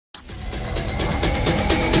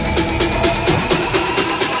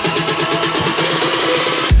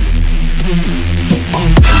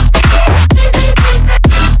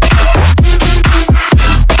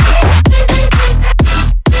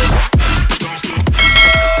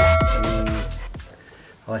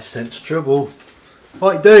sense of trouble. What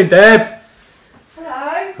are you doing, Deb?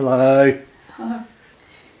 Hello. Hello.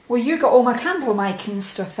 Well, you got all my candle making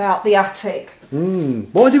stuff out the attic.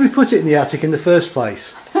 Why did we put it in the attic in the first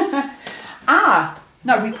place?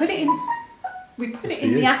 No, we put it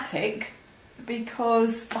in the attic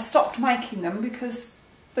because I stopped making them because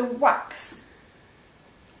the wax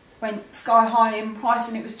went sky high in price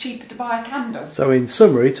and it was cheaper to buy a candle. So in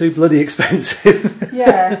summary, too bloody expensive.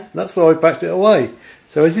 Yeah. That's why I packed it away.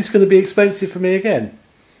 So is this going to be expensive for me again?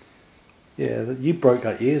 Yeah, you broke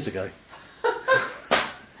that years ago.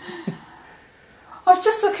 I was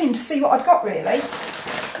just looking to see what I'd got really.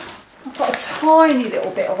 I've got a tiny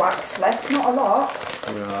little bit of wax left, not a lot.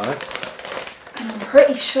 Right. And I'm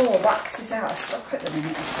pretty sure wax is out of stock at the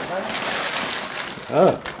minute, actually.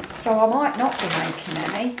 Oh. So I might not be making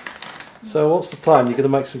any. So what's the plan? You're going to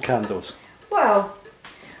make some candles? Well,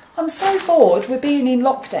 I'm so bored with being in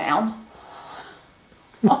lockdown.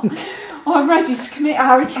 I'm ready to commit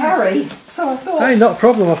Harry. So I thought... Hey, not a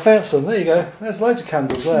problem. I found some. There you go. There's loads of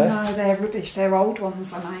candles there. No, they're rubbish. They're old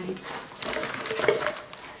ones I made.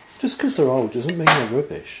 Just because they're old doesn't mean they're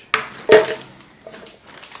rubbish.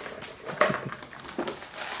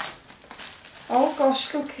 Oh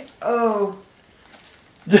gosh, look. Oh.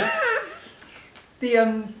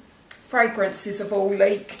 The fragrances have all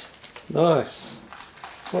leaked. Nice.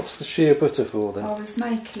 What's the shea butter for then? I was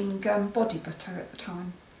making body butter at the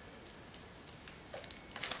time.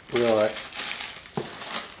 Right.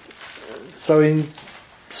 So in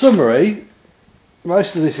summary,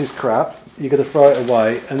 most of this is crap. You're going to throw it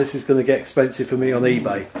away and this is going to get expensive for me on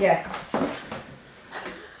eBay. Yeah.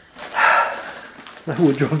 I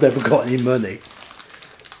would have never got any money.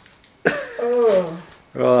 Oh.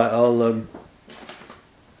 Right,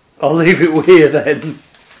 I'll leave it with you then.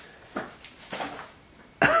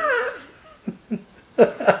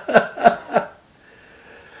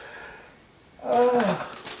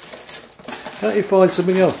 Can't you find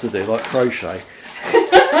something else to do, like crochet?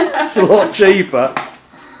 It's a lot cheaper.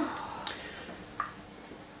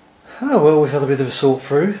 Oh well, we've had a bit of a sort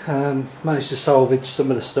through. Managed to salvage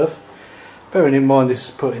some of the stuff. Bearing in mind this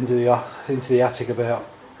was put into the attic about,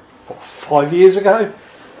 what, 5 years ago?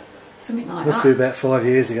 Something like Must that. be about 5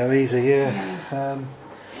 years ago, easy, yeah.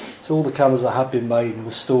 So all the candles that had been made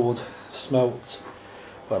were stored, smelt,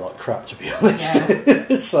 well, like crap to be honest.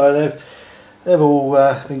 Yeah. So they've all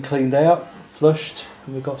been cleaned out, flushed,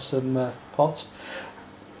 and we've got some pots.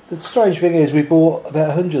 The strange thing is we bought about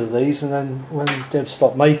 100 of these, and then when Deb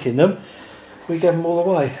stopped making them, we gave them all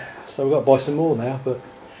away. So we've got to buy some more now, but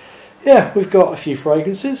yeah, we've got a few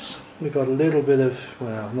fragrances. We've got a little bit of,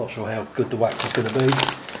 well, I'm not sure how good the wax is going to be.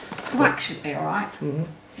 The wax should be alright. Mm-hmm.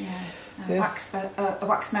 Yeah. Yeah. A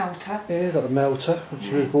wax melter. Yeah, got the melter,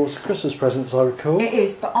 which we bought as a Christmas present, as I recall. It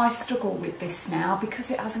is, but I struggle with this now because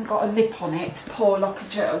it hasn't got a lip on it to pour like a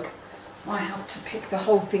jug. I have to pick the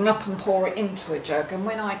whole thing up and pour it into a jug, and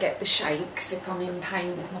when I get the shakes, if I'm in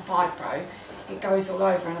pain with my fibro, it goes all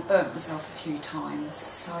over and I burnt myself a few times.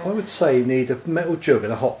 So I would say you need a metal jug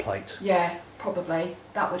and a hot plate. yeah, probably.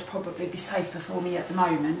 That would probably be safer for me at the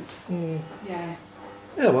moment. Yeah.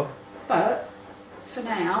 Yeah, well. But for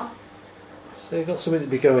now, So you've got something to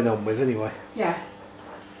be going on with anyway. yeah.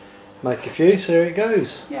 Make a few, so here it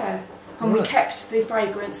goes. Yeah. And we kept the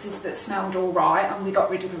fragrances that smelled all right, and we got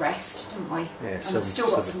rid of the rest, didn't we? Yeah, and I've still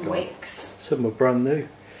got some gone. wicks. Some were brand new.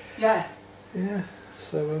 Yeah. Yeah,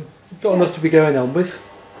 so we've got enough to be going on with.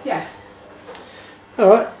 Yeah.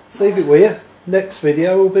 Alright, leave it with you. Next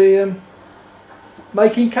video will be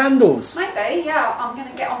making candles. Maybe, yeah. I'm going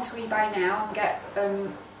to get onto eBay now and get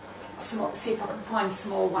some more, see if I can find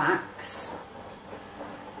some more wax.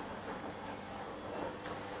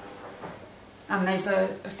 And there's a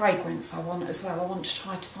fragrance I want as well. I want to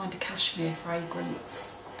try to find a cashmere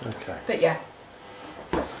fragrance. Okay. But yeah.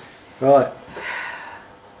 Right.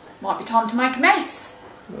 Might be time to make a mess.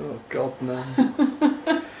 Oh God, no.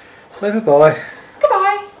 Say bye-bye.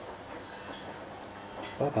 Goodbye.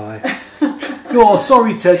 Bye-bye. Oh,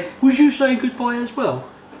 sorry Ted. Was you saying goodbye as well?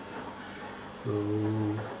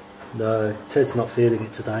 Oh, no, Ted's not feeling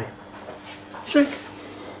it today. Shake.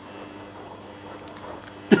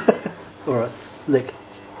 Alright, lick.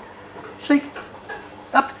 Shake.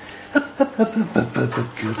 Up, up, up, up, up, up, up,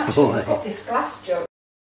 up. Good boy. I've got this glass jug.